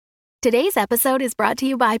Today's episode is brought to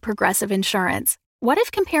you by Progressive Insurance. What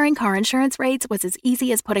if comparing car insurance rates was as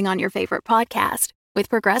easy as putting on your favorite podcast? With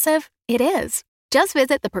Progressive, it is. Just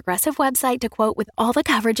visit the Progressive website to quote with all the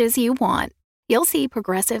coverages you want. You'll see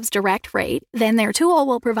Progressive's direct rate, then their tool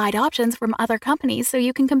will provide options from other companies so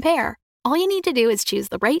you can compare. All you need to do is choose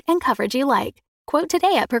the rate and coverage you like. Quote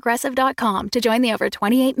today at Progressive.com to join the over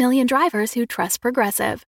 28 million drivers who trust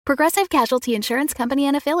Progressive. Progressive Casualty Insurance Company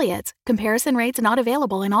and Affiliates. Comparison rates not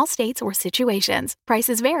available in all states or situations.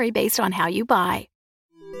 Prices vary based on how you buy.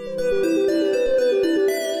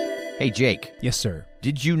 Hey, Jake. Yes, sir.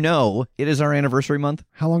 Did you know it is our anniversary month?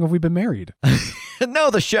 How long have we been married? No,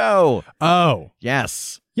 the show. Oh.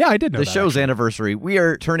 Yes. Yeah, I did know the that. show's actually. anniversary. We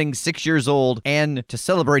are turning 6 years old, and to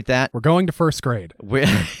celebrate that, We're going to first grade. we're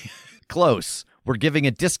close. We're giving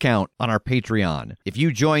a discount on our Patreon. If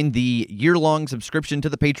you join the year-long subscription to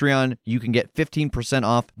the Patreon, you can get 15%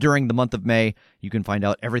 off during the month of May. You can find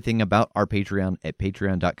out everything about our Patreon at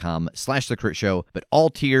patreon.com/The Critshow. But all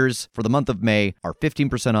tiers for the month of May are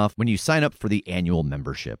 15% off when you sign up for the annual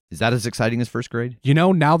membership. Is that as exciting as first grade? You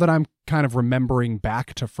know, now that I'm kind of remembering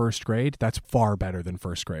back to first grade, that's far better than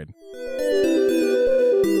first grade.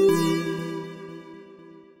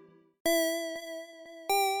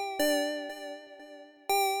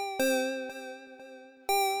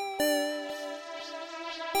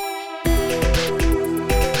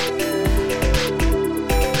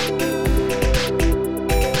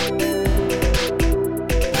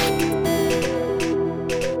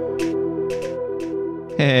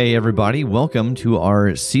 Hey, everybody. Welcome to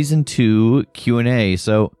our Season 2 Q&A.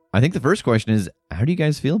 So I think the first question is, how do you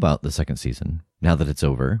guys feel about the second season now that it's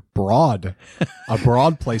over? Broad. A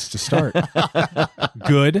broad place to start.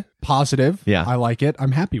 Good, positive. Yeah. I like it.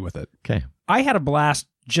 I'm happy with it. Okay. I had a blast.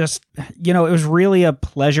 Just, it was really a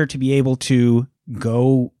pleasure to be able to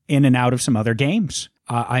go in and out of some other games.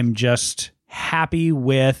 I'm just happy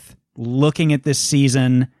with looking at this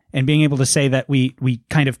season and being able to say that we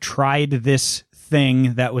kind of tried this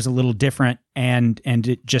thing that was a little different, and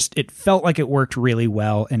it felt like it worked really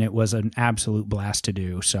well, and it was an absolute blast to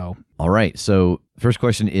do. So, All right. So first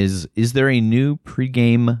question is there a new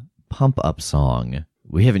pregame pump-up song?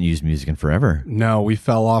 We haven't used music in forever. No, we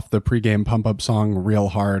fell off the pregame pump-up song real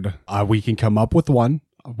hard. We can come up with one.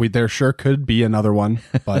 There sure could be another one,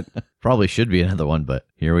 but... Probably should be another one, but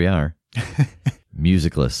here we are.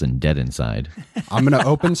 Musicless and dead inside. I'm going to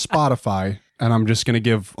open Spotify, and I'm going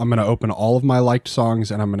to open all of my liked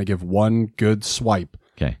songs, and I'm going to give one good swipe.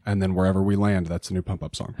 Okay. And then wherever we land, that's the new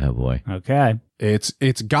pump-up song. Oh, boy. okay. It's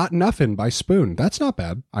Got Nuffin' by Spoon. That's not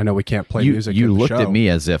bad. I know we can't play music You in the looked show. at me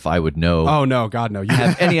as if I would know. Oh, no, God, no. You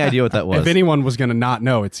have any idea what that was. If anyone was going to not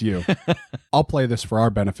know, it's you. I'll play this for our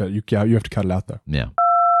benefit. You have to cut it out, though. Yeah.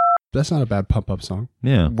 That's not a bad pump-up song.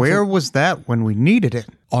 Yeah. Where was that when we needed it?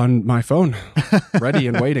 On my phone. Ready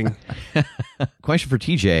and waiting. Question for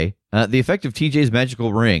TJ. The effect of TJ's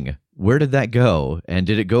magical ring, where did that go? And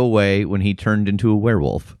did it go away when he turned into a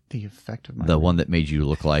werewolf? The effect of my The one that made you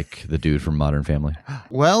look like the dude from Modern Family.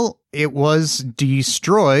 Well, it was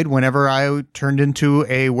destroyed whenever I turned into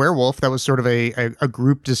a werewolf. That was sort of a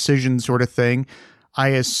group decision sort of thing. I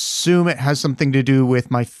assume it has something to do with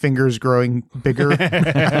my fingers growing bigger. And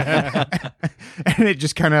it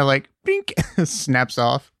just kind of like, bink, snaps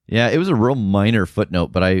off. Yeah, it was a real minor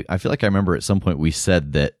footnote, but I feel like I remember at some point we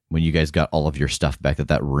said that when you guys got all of your stuff back,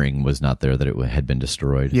 that ring was not there, that it had been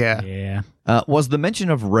destroyed. Yeah. Yeah. Was the mention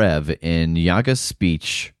of Rev in Yaga's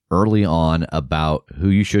speech early on about who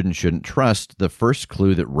you should and shouldn't trust the first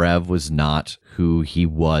clue that Rev was not who he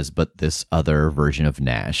was, but this other version of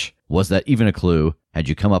Nash? Was that even a clue? Had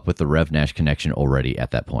you come up with the Rev-Nash connection already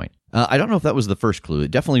at that point? I don't know if that was the first clue.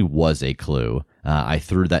 It definitely was a clue. I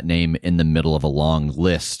threw that name in the middle of a long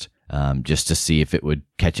list just to see if it would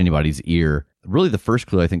catch anybody's ear. Really, the first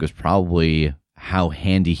clue, I think, was probably how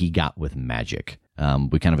handy he got with magic.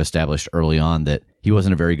 We kind of established early on that he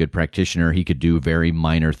wasn't a very good practitioner. He could do very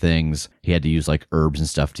minor things. He had to use like herbs and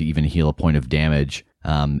stuff to even heal a point of damage.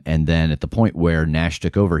 And then at the point where Nash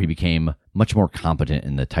took over, he became much more competent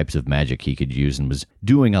in the types of magic he could use and was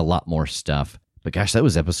doing a lot more stuff. But gosh, that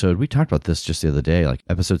was we talked about this just the other day, like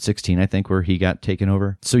episode 16, I think, where he got taken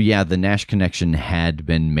over. So yeah, the Nash connection had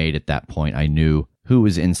been made at that point. I knew who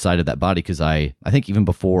was inside of that body because I think even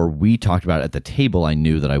before we talked about it at the table, I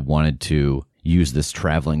knew that I wanted to use this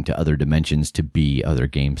traveling to other dimensions to be other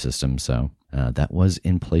game systems. So that was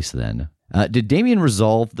in place then. Did Damien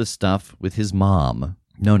resolve the stuff with his mom?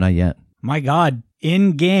 No, not yet. My God,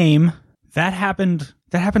 in game, that happened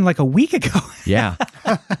like a week ago. Yeah.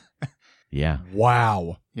 Yeah.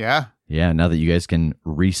 Wow. Yeah. Yeah, now that you guys can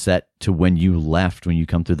reset to when you left when you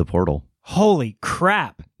come through the portal. Holy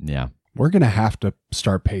crap. Yeah. We're going to have to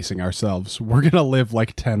start pacing ourselves. We're going to live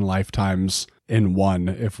like 10 lifetimes in one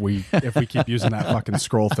if we keep using that fucking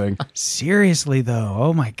scroll thing. Seriously, though.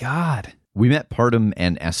 Oh, my God. We met Partum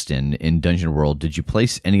and Eston in Dungeon World. Did you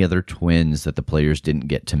place any other twins that the players didn't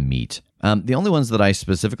get to meet? The only ones that I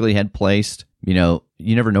specifically had placed, you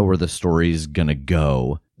never know where the story's going to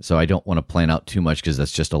go. So I don't want to plan out too much because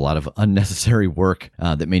that's just a lot of unnecessary work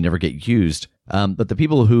that may never get used. But the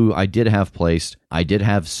people who I did have placed, I did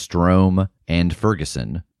have Strom and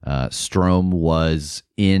Ferguson. Strom was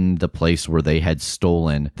in the place where they had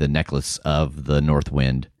stolen the necklace of the North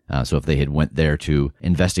Wind. So if they had went there to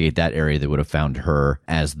investigate that area, they would have found her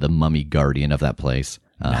as the mummy guardian of that place.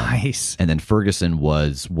 Nice. And then Ferguson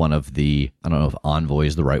was one of the, I don't know if envoy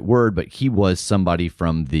is the right word, but he was somebody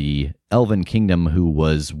from the Elven Kingdom who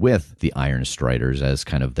was with the Iron Striders as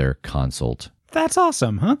kind of their consult. That's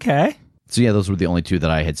awesome. Okay. So yeah, those were the only two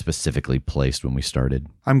that I had specifically placed when we started.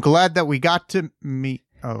 I'm glad that we got to meet.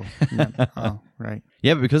 Oh, no. Oh, right.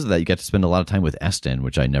 Yeah, but because of that, you got to spend a lot of time with Eston,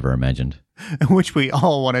 which I never imagined. Which we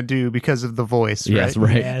all want to do because of the voice, right? Yes,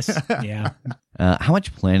 right. Yes. Yeah. How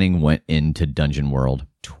much planning went into Dungeon World?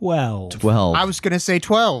 12. 12. I was going to say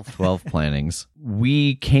 12. 12 plannings.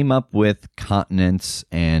 We came up with continents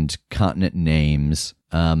and continent names.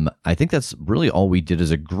 I think that's really all we did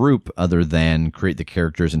as a group other than create the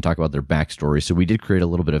characters and talk about their backstory. So we did create a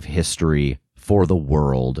little bit of history for the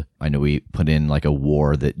world. I know we put in like a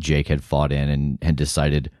war that Jake had fought in and had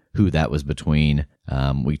decided who that was between.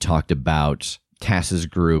 We talked about Tass's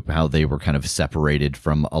group, how they were kind of separated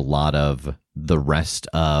from a lot of the rest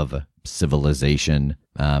of civilization.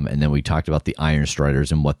 And then we talked about the Iron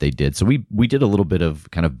Striders and what they did. So we did a little bit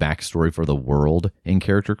of kind of backstory for the world in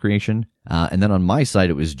character creation. And then on my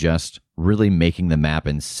side, it was just really making the map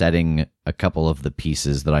and setting a couple of the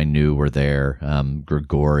pieces that I knew were there.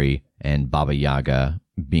 Grigori and Baba Yaga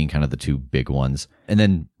being kind of the two big ones. And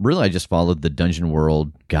then really I just followed the Dungeon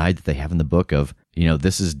World guide that they have in the book of,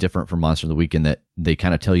 this is different from Monster of the Week in that they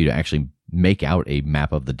kind of tell you to actually make out a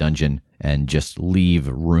map of the dungeon and just leave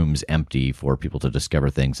rooms empty for people to discover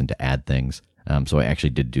things and to add things. So I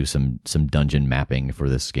actually did do some dungeon mapping for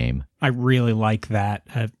this game. I really like that.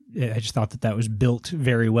 I just thought that was built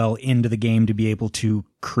very well into the game to be able to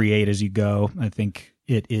create as you go. I think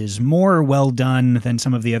it is more well done than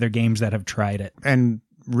some of the other games that have tried it. And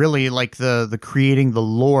really, like the creating the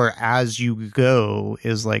lore as you go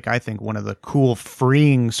is like, I think, one of the cool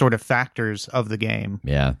freeing sort of factors of the game.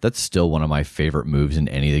 Yeah, that's still one of my favorite moves in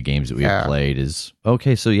any of the games that we've played is,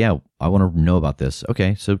 okay, so yeah, I want to know about this.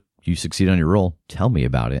 Okay, so you succeed on your roll. Tell me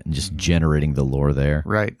about it. And just generating the lore there.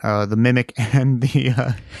 Right. The Mimic and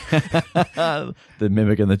the... the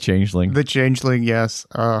Mimic and the Changeling. The Changeling, yes.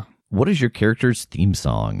 What is your character's theme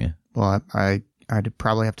song? Well, I'd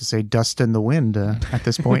probably have to say Dust in the Wind at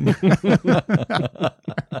this point.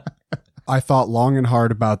 I thought long and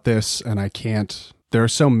hard about this, and I can't.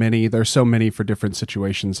 There's so many for different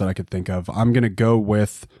situations that I could think of. I'm going to go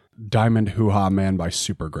with Diamond Hoo-Ha Man by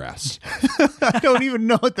Supergrass. I don't even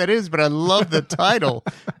know what that is, but I love the title.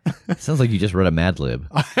 Sounds like you just read a Mad Lib.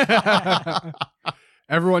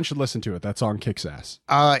 Everyone should listen to it. That song kicks ass.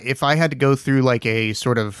 If I had to go through like a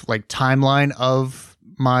sort of like timeline of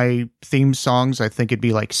my theme songs, I think it'd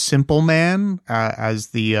be like Simple Man as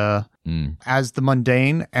the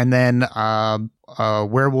mundane, and then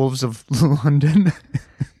Werewolves of London.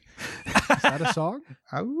 Is that a song?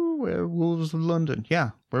 Oh, Werewolves of London. Yeah,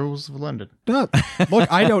 Werewolves of London. No,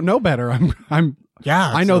 look, I don't know better. I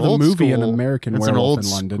know the movie An American Werewolf in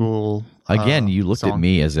London. School, Again, you looked song. at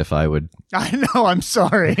me as if I would. I know. I'm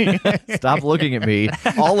sorry. Stop looking at me,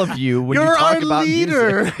 all of you, when You're you talk our about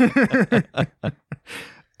leader. music.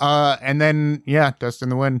 And then Dust in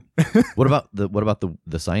the Wind. What about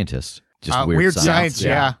the scientist? Just weird science.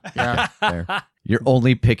 Yeah. There. You're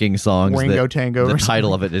only picking songs Wango that Tango the or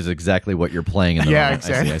title something. of it is exactly what you're playing in the Yeah, moment.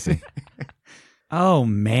 exactly. I see. Oh,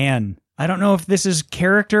 man. I don't know if this is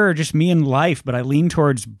character or just me in life, but I lean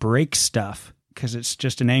towards Break Stuff because it's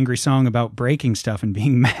just an angry song about breaking stuff and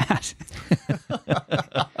being mad.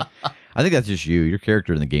 I think that's just you. Your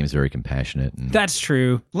character in the game is very compassionate. And That's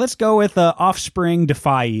true. Let's go with Offspring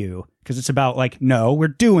Defy You because it's about like, no, we're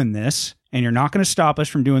doing this and you're not going to stop us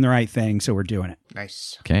from doing the right thing, so we're doing it.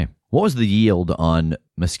 Nice. okay. What was the yield on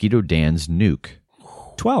Mosquito Dan's nuke?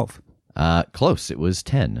 12. Close. It was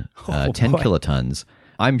 10. Oh, 10 boy. kilotons.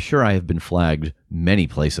 I'm sure I have been flagged many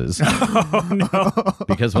places. Oh, no.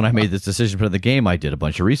 Because when I made this decision for the game, I did a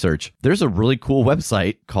bunch of research. There's a really cool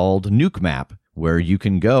website called Nuke Map where you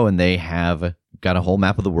can go and they have got a whole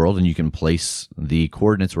map of the world and you can place the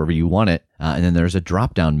coordinates wherever you want it. And then there's a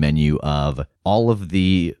drop-down menu of all of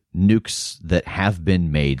the nukes that have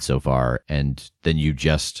been made so far, and then you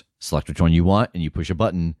just select which one you want and you push a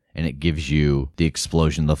button and it gives you the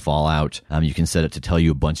explosion, the fallout. You can set it to tell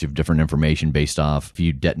you a bunch of different information based off if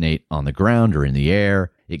you detonate on the ground or in the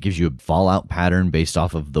air. It gives you a fallout pattern based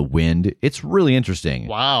off of the wind. It's really interesting.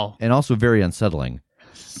 Wow. And also very unsettling.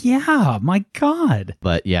 Yeah, my God.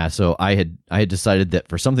 But yeah, so I had decided that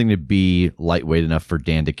for something to be lightweight enough for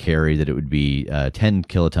Dan to carry, that it would be 10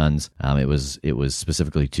 kilotons. It was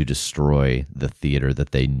specifically to destroy the theater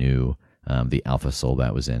that they knew the Alpha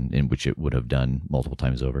Solbat was in which it would have done multiple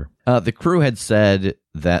times over. The crew had said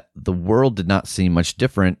that the world did not seem much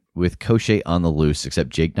different with Koschei on the loose, except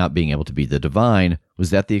Jake not being able to be the Divine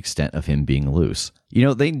was at the extent of him being loose. You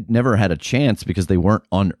know, they never had a chance because they weren't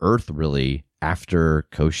on Earth really after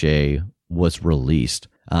Koschei was released.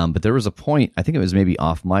 But there was a point, I think it was maybe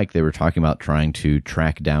off mic, they were talking about trying to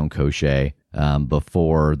track down Koschei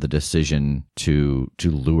before the decision to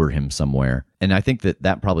lure him somewhere. And I think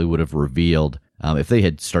that probably would have revealed, if they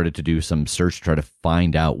had started to do some search to try to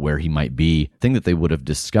find out where he might be, the thing that they would have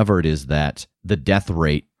discovered is that the death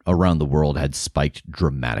rate around the world had spiked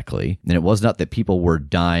dramatically. And it was not that people were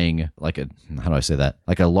dying like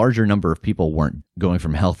a larger number of people weren't going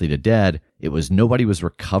from healthy to dead. It was nobody was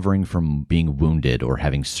recovering from being wounded or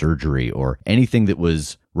having surgery or anything that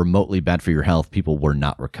was remotely bad for your health. People were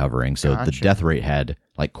not recovering. So the death rate had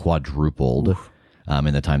like quadrupled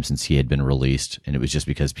in the time since he had been released. And it was just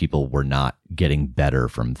because people were not getting better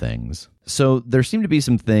from things. So there seemed to be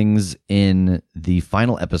some things in the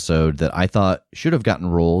final episode that I thought should have gotten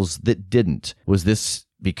roles that didn't. Was this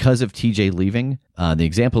because of TJ leaving? The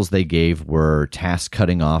examples they gave were Task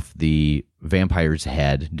cutting off the vampire's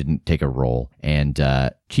head, didn't take a role, and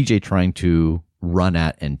TJ trying to run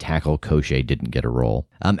at and tackle Koschei didn't get a role.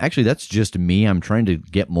 Actually, that's just me. I'm trying to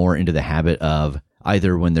get more into the habit of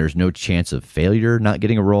either when there's no chance of failure not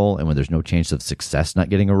getting a role and when there's no chance of success not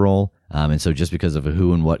getting a role. And so just because of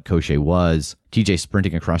who and what Koschei was, TJ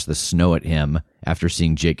sprinting across the snow at him after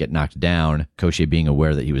seeing Jake get knocked down, Koschei being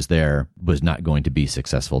aware that he was there, was not going to be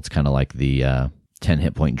successful. It's kind of like the 10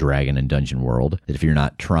 hit point dragon in Dungeon World, that if you're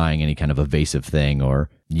not trying any kind of evasive thing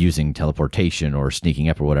or using teleportation or sneaking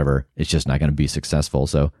up or whatever, it's just not going to be successful.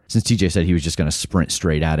 So since TJ said he was just going to sprint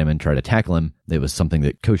straight at him and try to tackle him, it was something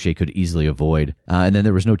that Koschei could easily avoid. And then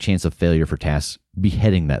there was no chance of failure for Task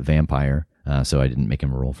beheading that vampire. So I didn't make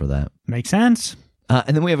him a roll for that. Makes sense.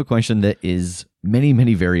 And then we have a question that is many,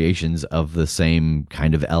 many variations of the same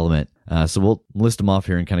kind of element. So we'll list them off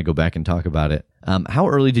here and kind of go back and talk about it. How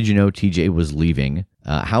early did you know TJ was leaving?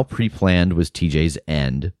 How pre-planned was TJ's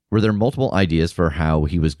end? Were there multiple ideas for how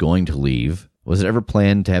he was going to leave? Was it ever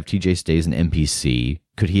planned to have TJ stay as an NPC?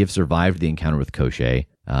 Could he have survived the encounter with Koschei?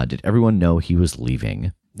 Did everyone know he was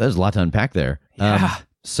leaving? There's a lot to unpack there. Yeah.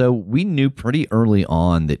 So we knew pretty early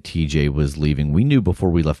on that TJ was leaving. We knew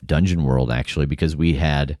before we left Dungeon World, actually, because we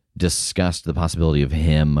had discussed the possibility of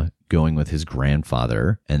him going with his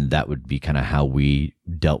grandfather, and that would be kind of how we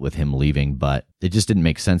dealt with him leaving. But it just didn't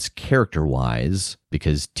make sense character-wise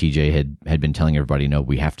because TJ had been telling everybody, no,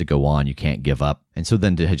 we have to go on. You can't give up. And so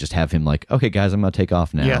then to just have him like, okay, guys, I'm going to take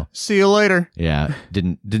off now. Yeah, see you later. Yeah,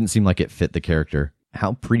 didn't seem like it fit the character.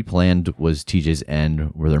 How pre-planned was TJ's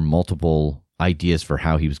end? Were there multiple ideas for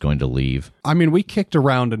how he was going to leave? I mean, we kicked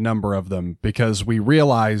around a number of them because we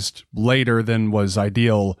realized later than was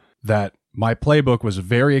ideal that my playbook was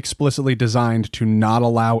very explicitly designed to not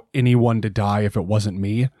allow anyone to die if it wasn't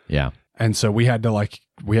me. Yeah. And so we had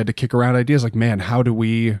to kick around ideas like, man, how do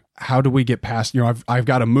we get past, I've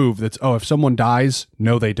got a move that's, if someone dies,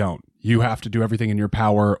 no, they don't. You have to do everything in your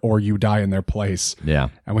power or you die in their place. Yeah.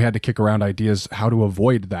 And we had to kick around ideas how to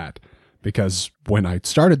avoid that. Because when I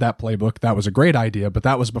started that playbook, that was a great idea, but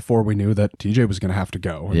that was before we knew that TJ was going to have to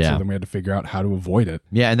go. And so then we had to figure out how to avoid it.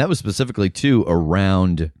 Yeah, and that was specifically, too,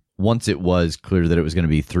 around once it was clear that it was going to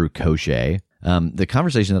be through Koschei. The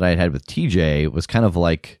conversation that I had with TJ was kind of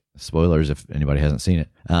like, spoilers if anybody hasn't seen it,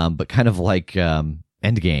 but kind of like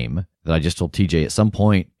Endgame, that I just told TJ at some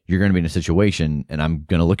point, you're going to be in a situation and I'm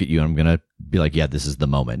going to look at you and I'm going to be like, yeah, this is the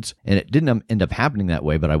moment. And it didn't end up happening that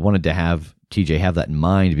way, but I wanted to have TJ have that in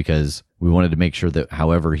mind because we wanted to make sure that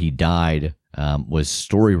however he died was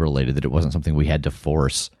story related, that it wasn't something we had to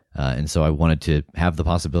force. And so I wanted to have the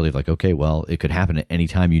possibility of like, okay, well, it could happen at any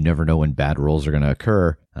time. You never know when bad rolls are going to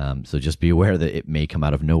occur. So just be aware that it may come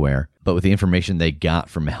out of nowhere. But with the information they got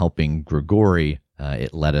from helping Grigori,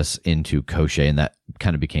 it led us into Koschei, and that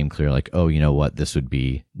kind of became clear, like, oh, you know what, this would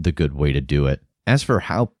be the good way to do it. As for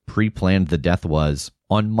how pre-planned the death was,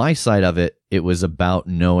 on my side of it, it was about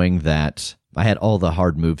knowing that I had all the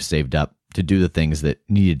hard moves saved up to do the things that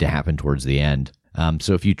needed to happen towards the end.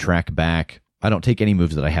 So if you track back, I don't take any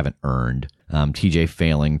moves that I haven't earned. TJ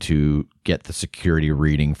failing to get the security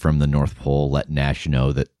reading from the North Pole let Nash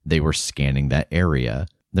know that they were scanning that area.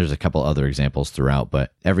 There's a couple other examples throughout,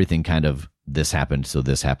 but everything kind of this happened, so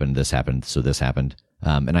this happened, this happened, so this happened.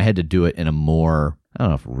 And I had to do it in a more, I don't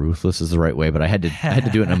know if ruthless is the right way, but I had to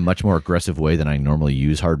do it in a much more aggressive way than I normally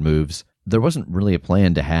use hard moves. There wasn't really a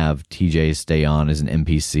plan to have TJ stay on as an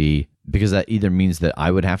NPC because that either means that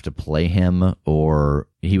I would have to play him or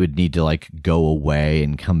he would need to like go away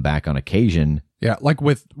and come back on occasion. Yeah, like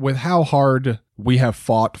with how hard we have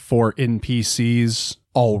fought for NPCs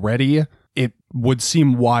already, it would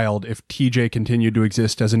seem wild if TJ continued to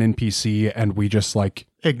exist as an NPC and we just like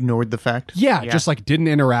ignored the fact. Yeah, just like didn't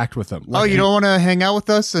interact with them. Like, you don't want to hang out with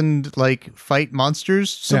us and like fight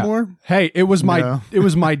monsters some more? Hey, it was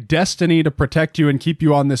my destiny to protect you and keep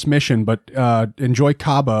you on this mission, but enjoy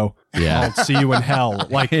Cabo. Yeah. I'll see you in hell.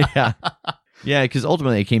 Like yeah. Yeah, because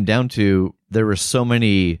ultimately it came down to there were so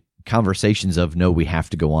many conversations of no, we have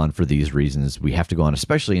to go on for these reasons. We have to go on,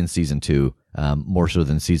 especially in season 2, more so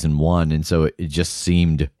than season 1. And so it just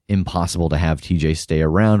seemed impossible to have TJ stay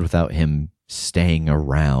around without him staying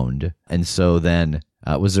around. And so then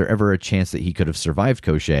was there ever a chance that he could have survived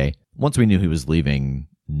Koshé? Once we knew he was leaving,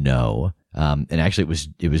 no. And actually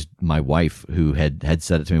it was my wife who had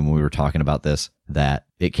said it to me when we were talking about this, that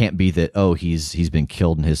it can't be that, oh, he's been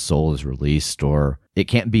killed and his soul is released, or it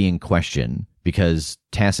can't be in question, because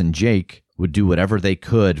Tass and Jake would do whatever they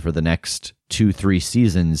could for the next 2-3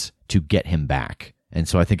 seasons to get him back. And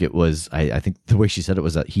so I think it was, I think the way she said it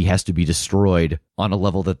was that he has to be destroyed on a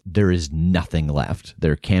level that there is nothing left.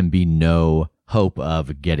 There can be no hope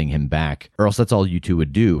of getting him back, or else that's all you two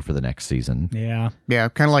would do for the next season. Yeah. Yeah,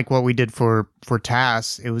 kind of like what we did for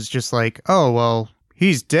Tass. It was just like, oh, well,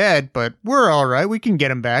 he's dead, but we're all right. We can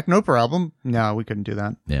get him back. No problem. No, we couldn't do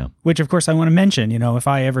that. Yeah. Which, of course, I want to mention, if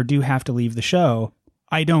I ever do have to leave the show,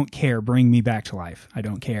 I don't care. Bring me back to life. I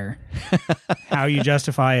don't care how you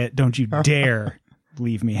justify it. Don't you dare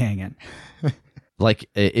leave me hanging. Like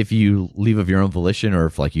if you leave of your own volition, or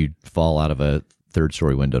if like you fall out of a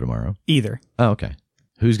 3rd-story window tomorrow. Either. Oh, okay.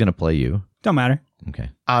 Who's going to play you? Don't matter. Okay.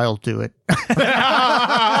 I'll do it. It's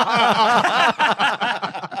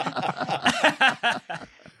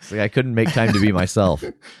like I couldn't make time to be myself.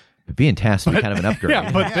 But being Tass would be kind of an upgrade.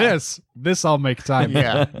 Yeah, but this I'll make time.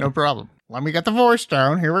 Yeah, no problem. Let me get the voice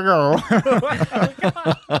down. Here we go.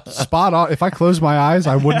 Spot on. If I close my eyes,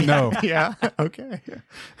 I wouldn't know. Yeah, okay.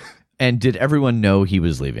 And did everyone know he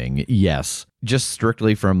was leaving? Yes. Just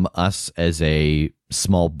strictly from us as a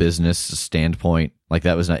small business standpoint, like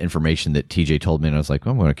that was not information that TJ told me, and I was like,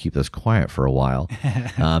 well, I'm going to keep this quiet for a while.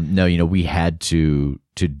 No, we had to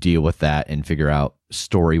deal with that and figure out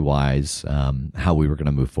story-wise how we were going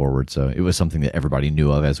to move forward. So it was something that everybody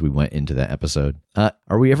knew of as we went into that episode.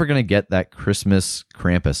 Are we ever going to get that Christmas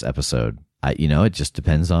Krampus episode? It just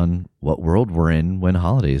depends on what world we're in when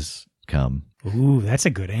holidays come. Ooh, that's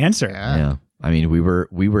a good answer. Yeah. I mean, we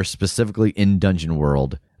were specifically in Dungeon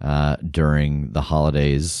World during the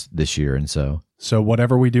holidays this year, and so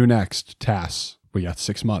whatever we do next, Tass, we got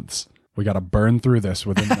 6 months. We got to burn through this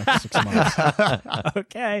within the next 6 months.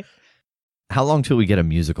 Okay. How long till we get a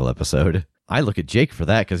musical episode? I look at Jake for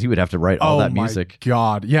that because he would have to write all that music. Oh my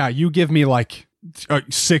God. Yeah, you give me like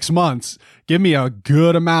 6 months. Give me a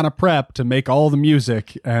good amount of prep to make all the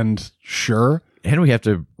music, and sure. And we have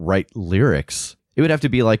to write lyrics. It would have to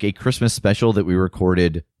be like a Christmas special that we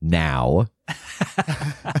recorded now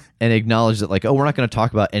and acknowledge that like, oh, we're not going to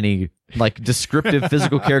talk about any like descriptive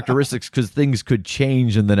physical characteristics because things could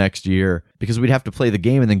change in the next year, because we'd have to play the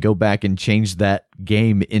game and then go back and change that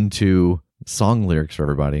game into song lyrics for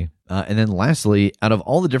everybody. And then lastly, out of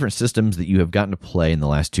all the different systems that you have gotten to play in the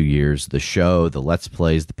last 2 years, the show, the Let's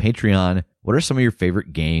Plays, the Patreon, what are some of your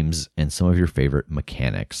favorite games and some of your favorite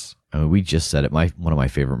mechanics? I mean, we just said it. One of my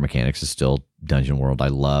favorite mechanics is still Dungeon World. I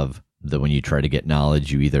love that when you try to get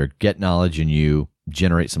knowledge, you either get knowledge and you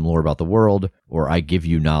generate some lore about the world, or I give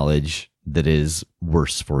you knowledge that is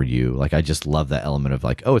worse for you. Like, I just love that element of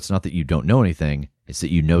like, oh, it's not that you don't know anything. It's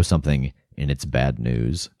that you know something and it's bad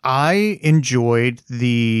news. I enjoyed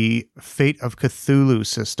the Fate of Cthulhu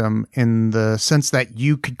system in the sense that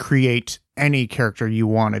you could create any character you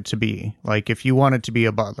wanted to be. Like if you wanted to be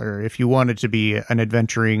a butler, if you wanted to be an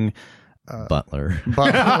adventuring butler.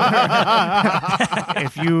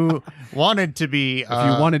 If you wanted to be if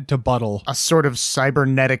you wanted to buttle a sort of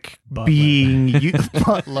cybernetic being,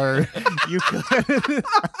 butler, you could.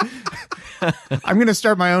 I'm going to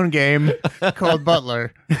start my own game called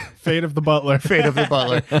Butler. Fate of the Butler. Fate of the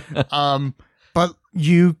Butler. But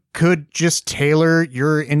you could just tailor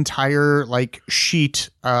your entire like sheet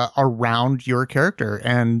around your character,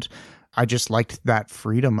 and I just liked that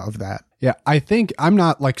freedom of that. Yeah, I think I'm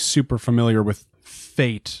not like super familiar with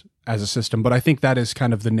Fate as a system, but I think that is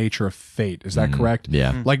kind of the nature of Fate. Is that correct?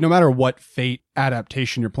 Yeah. Like no matter what Fate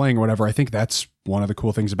adaptation you're playing or whatever, I think that's one of the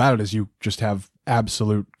cool things about it is you just have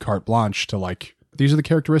absolute carte blanche to like, these are the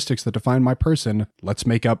characteristics that define my person. Let's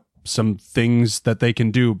make up some things that they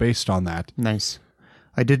can do based on that. Nice.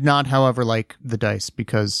 I did not, however, like the dice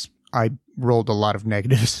because I rolled a lot of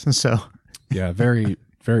negatives. So Yeah, very,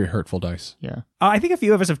 very hurtful dice. yeah. I think a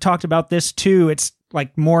few of us have talked about this too. It's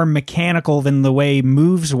like more mechanical than the way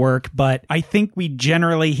moves work, but I think we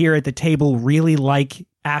generally here at the table really like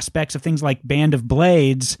aspects of things like Band of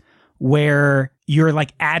Blades where you're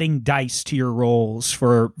like adding dice to your rolls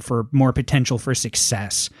for more potential for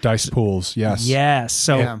success. Dice pools, yes. Yes.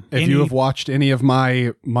 So Yeah. If you have watched any of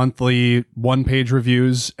my monthly one-page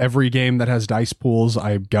reviews, every game that has dice pools,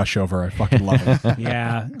 I gush over. I fucking love it.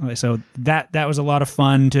 yeah. So that was a lot of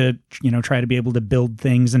fun to, try to be able to build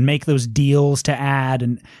things and make those deals to add.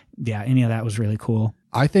 And yeah, any of that was really cool.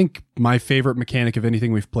 I think my favorite mechanic of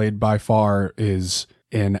anything we've played by far is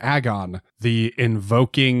in Agon, the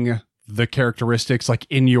invoking the characteristics like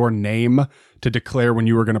in your name to declare when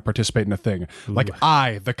you were going to participate in a thing. Ooh. Like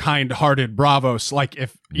I, the kind-hearted Bravos, like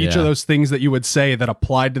if each of those things that you would say that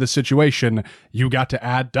applied to the situation, you got to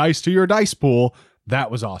add dice to your dice pool.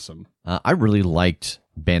 That was awesome. I really liked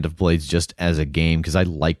Band of Blades just as a game because I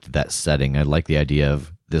liked that setting. I liked the idea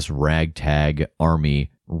of this ragtag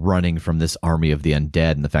army running from this army of the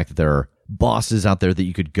undead and the fact that there are bosses out there that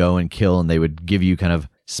you could go and kill and they would give you kind of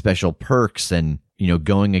special perks and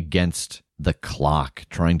going against the clock,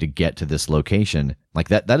 trying to get to this location. Like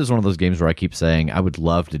that is one of those games where I keep saying I would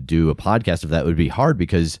love to do a podcast of that. It would be hard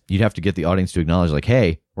because you'd have to get the audience to acknowledge like,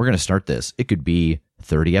 hey, we're going to start this. It could be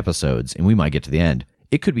 30 episodes and we might get to the end.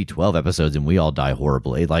 It could be 12 episodes and we all die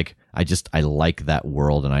horribly. Like I like that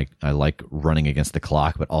world and I like running against the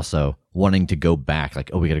clock, but also wanting to go back.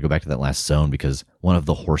 Like, oh, we got to go back to that last zone because one of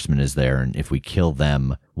the horsemen is there. And if we kill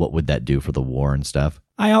them, what would that do for the war and stuff?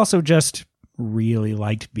 I also just really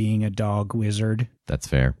liked being a dog wizard. That's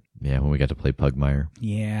fair. Yeah, when we got to play Pugmire.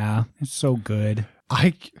 Yeah, it's so good.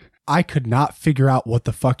 I could not figure out what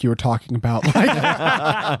the fuck you were talking about. Like,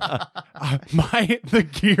 the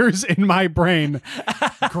gears in my brain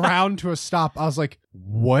ground to a stop. I was like,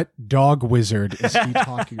 what dog wizard is he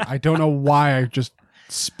talking? I don't know why I just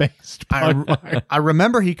spaced. I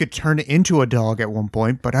remember he could turn into a dog at one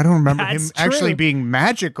point, but I don't remember him actually being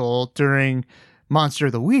magical during Monster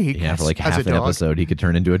of the Week. Yeah, for like half an episode, he could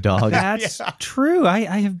turn into a dog. That's true.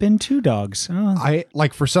 I have been 2 dogs. Oh. I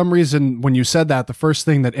like for some reason when you said that, the first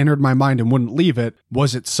thing that entered my mind and wouldn't leave it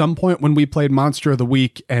was at some point when we played Monster of the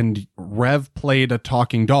Week and Rev played a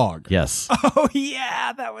talking dog. Yes. Oh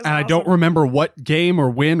yeah, that was. And awesome. I don't remember what game or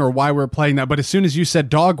when or why we were playing that, but as soon as you said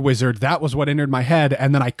dog wizard, that was what entered my head,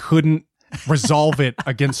 and then I couldn't resolve it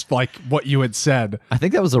against like what you had said. I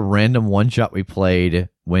think that was a random one shot we played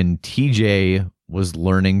when TJ was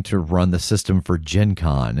learning to run the system for Gen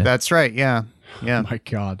Con. That's right. Yeah. Yeah. Oh my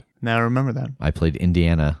God. Now I remember that. I played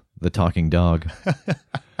Indiana, the talking dog.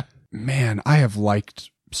 Man, I have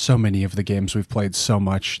liked so many of the games we've played so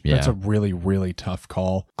much. Yeah. That's a really, really tough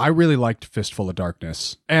call. I really liked Fistful of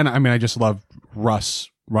Darkness. And I mean, I just love Russ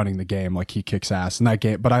running the game. Like he kicks ass in that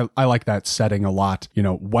game. But I like that setting a lot.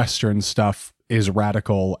 Western stuff is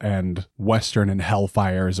radical and Western and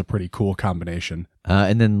Hellfire is a pretty cool combination.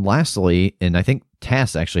 And then lastly, and I think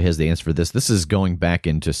Tass actually has the answer for this. This is going back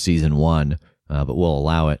into season 1, but we'll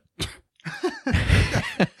allow it.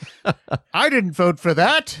 I didn't vote for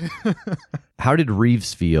that. How did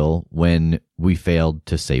Reeves feel when we failed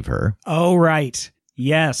to save her? Oh, right.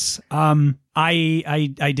 Yes.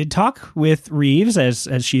 I did talk with Reeves as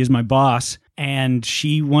she is my boss, and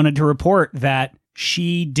she wanted to report that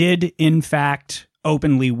she did in fact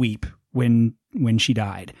openly weep when she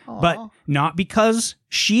died. Aww. But not because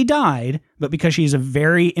she died, but because she's a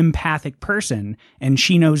very empathic person, and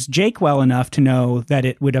she knows Jake well enough to know that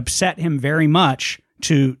it would upset him very much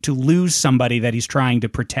to lose somebody that he's trying to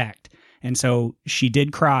protect. And so she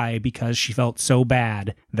did cry because she felt so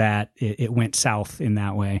bad that it went south in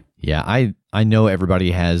that way. Yeah, I know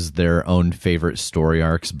everybody has their own favorite story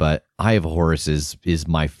arcs, but Eye of Horus is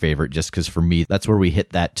my favorite just because for me, that's where we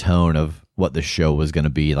hit that tone of what the show was going to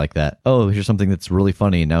be, like that. Oh, here's something that's really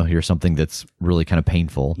funny, and now here's something that's really kind of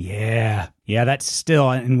painful. Yeah, that's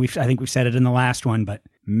still, and I think we said it in the last one, but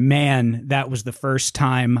man, that was the first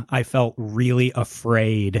time I felt really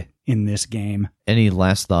afraid in this game. Any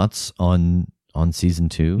last thoughts on season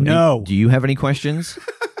 2? No. Do you have any questions?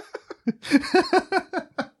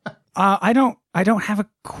 I don't have a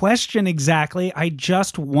question exactly. I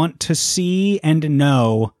just want to see and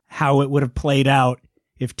know how it would have played out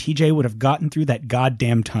if TJ would have gotten through that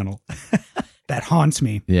goddamn tunnel. That haunts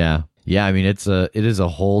me. Yeah. Yeah, I mean, it is a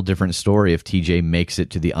whole different story if TJ makes it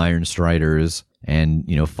to the Iron Striders and,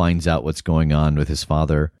 finds out what's going on with his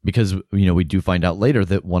father. Because, we do find out later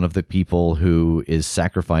that one of the people who is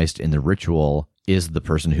sacrificed in the ritual is the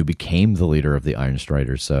person who became the leader of the Iron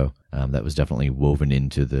Striders. So that was definitely woven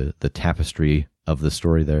into the tapestry of the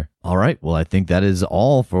story there. All right. Well, I think that is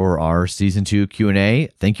all for our Season 2 Q&A.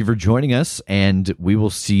 Thank you for joining us, and we will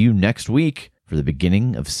see you next week for the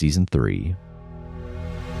beginning of Season 3.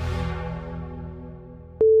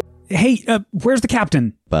 Hey, where's the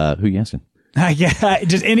captain? Who are you asking? Yeah,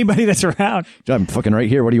 just anybody that's around. I'm fucking right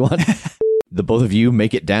here. What do you want? The both of you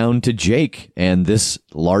make it down to Jake, and this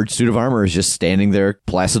large suit of armor is just standing there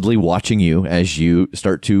placidly watching you as you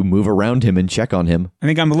start to move around him and check on him. I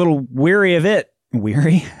think I'm a little weary of it.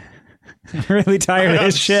 Weary? I'm really tired of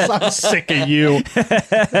his shit. I'm sick of you.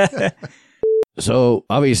 So,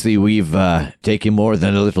 obviously, we've taken more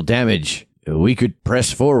than a little damage. We could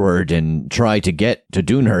press forward and try to get to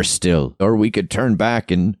Dunehurst still, or we could turn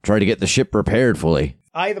back and try to get the ship repaired fully.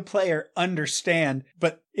 I, the player, understand,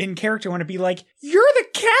 but in character want to be like, you're the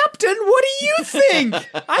captain? What do you think?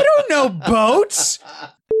 I don't know boats.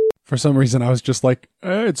 For some reason, I was just like,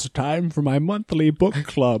 it's time for my monthly book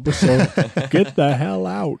club, so get the hell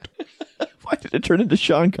out. Why did it turn into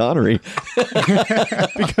Sean Connery?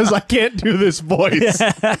 Because I can't do this voice.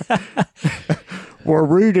 We're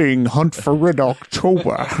reading Hunt for Red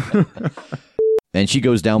October. And she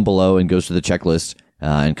goes down below and goes to the checklist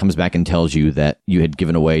and comes back and tells you that you had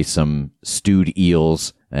given away some stewed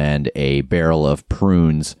eels and a barrel of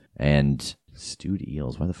prunes. And stewed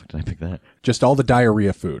eels? Why the fuck did I pick that? Just all the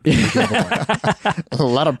diarrhea food. A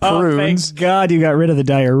lot of Oh, prunes. thank God you got rid of the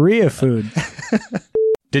diarrhea food.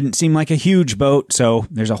 Didn't seem like a huge boat, so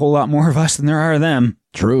there's a whole lot more of us than there are of them.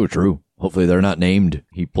 True, true. Hopefully they're not named.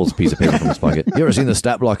 He pulls a piece of paper from his pocket. You ever seen the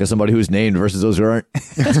stat block of somebody who's named versus those who aren't?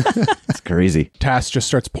 It's crazy. Tass just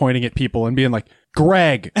starts pointing at people and being like,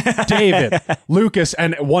 Greg, David, Lucas,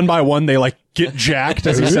 and one by one they get jacked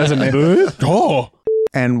as he says a name. Oh.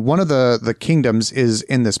 And one of the kingdoms is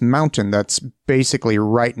in this mountain that's basically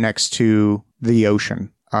right next to the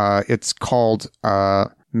ocean. It's called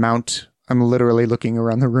Mount... I'm literally looking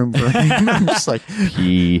around the room for a name. I'm just like...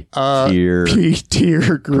 P-tier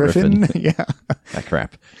Griffin. Yeah. That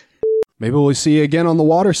crap. Maybe we'll see you again on the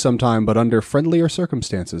water sometime, but under friendlier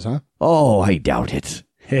circumstances, huh? Oh, I doubt it.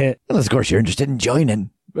 Unless, of course, you're interested in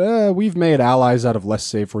joining. We've made allies out of less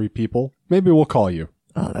savory people. Maybe we'll call you.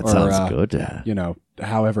 Oh, that sounds good.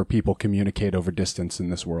 However people communicate over distance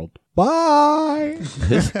in this world. Bye!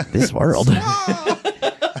 This world.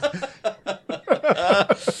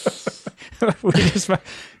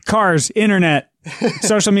 Cars, internet,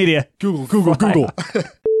 social media. Google.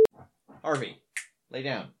 Harvey, lay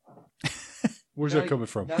down. Where's that coming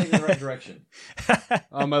from? Not even the right direction.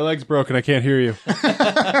 Oh, my leg's broken. I can't hear you.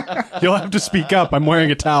 You'll have to speak up. I'm wearing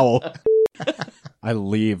a towel. I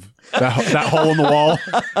leave that hole in the wall.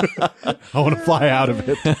 I want to fly out of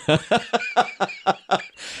it.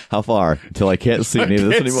 How far? Until I can't see any of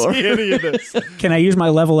this anymore. See any of this. Can I use my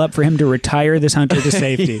level up for him to retire this hunter to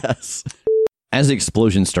safety? Yes. As the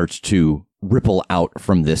explosion starts to ripple out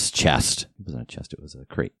from this chest. It wasn't a chest, it was a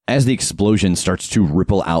crate. As the explosion starts to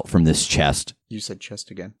ripple out from this chest. You said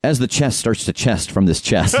chest again. As the chest starts to chest from this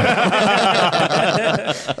chest. Oh,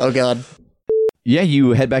 God. Yeah,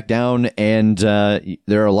 you head back down, and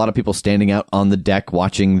there are a lot of people standing out on the deck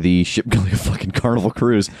watching the ship go like a fucking Carnival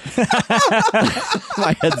cruise.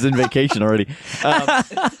 My head's in vacation already.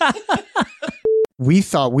 We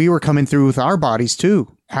thought we were coming through with our bodies,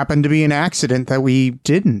 too. Happened to be an accident that we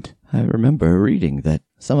didn't. I remember reading that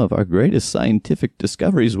some of our greatest scientific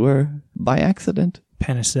discoveries were by accident.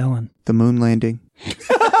 Penicillin. The moon landing.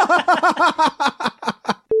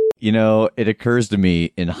 You know, it occurs to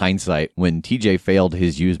me in hindsight, when TJ failed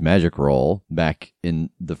his use magic roll back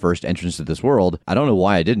in the first entrance to this world, I don't know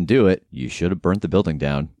why I didn't do it. You should have burnt the building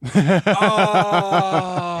down.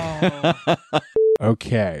 Oh.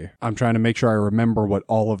 Okay. I'm trying to make sure I remember what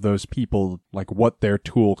all of those people, what their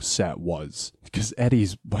tool set was. Because Eddie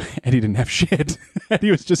didn't have shit.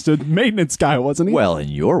 Eddie was just a maintenance guy, wasn't he? Well, in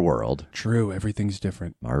your world. True, everything's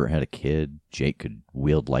different. Margaret had a kid. Jake could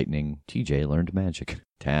wield lightning. TJ learned magic.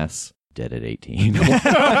 Tass, dead at 18. Yeah,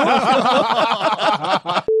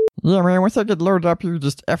 man, once I get loaded up, you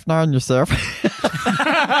just F9 yourself.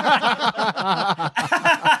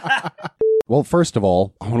 Well, first of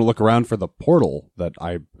all, I want to look around for the portal that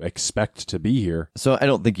I expect to be here. So I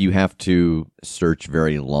don't think you have to search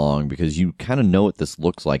very long because you kind of know what this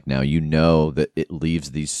looks like now. You know that it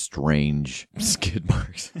leaves these strange skid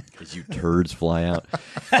marks as you turds fly out.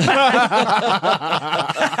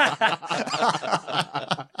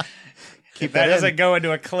 If that doesn't go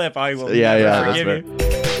into a clip, I will never forgive you.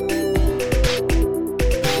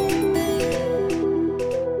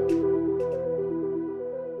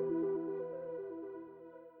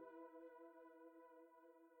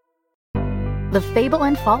 The Fable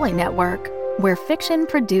and Folly Network, where fiction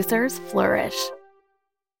producers flourish.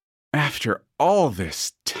 After all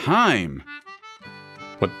this time.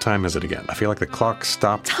 What time is it again? I feel like the clock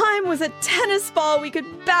stopped. Time was a tennis ball we could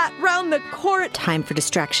bat round the court. Time for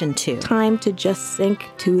distraction, too. Time to just sink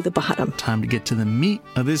to the bottom. Time to get to the meat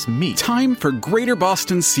of this meat. Time for Greater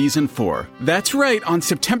Boston Season 4. That's right, on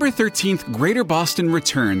September 13th, Greater Boston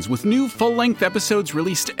returns with new full-length episodes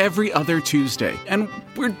released every other Tuesday. And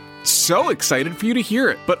we're so excited for you to hear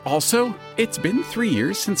it. But also, it's been 3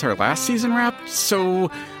 years since our last season wrapped,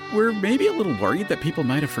 so we're maybe a little worried that people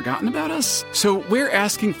might have forgotten about us. So we're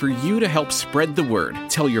asking for you to help spread the word.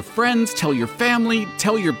 Tell your friends, tell your family,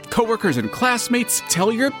 tell your coworkers and classmates,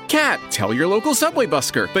 tell your cat, tell your local subway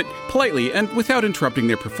busker. But politely and without interrupting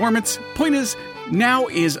their performance. Point is, now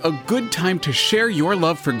is a good time to share your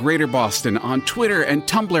love for Greater Boston on Twitter and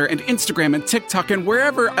Tumblr and Instagram and TikTok and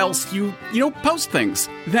wherever else you post things.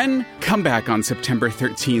 Then come back on September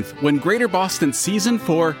 13th when Greater Boston Season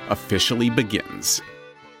 4 officially begins.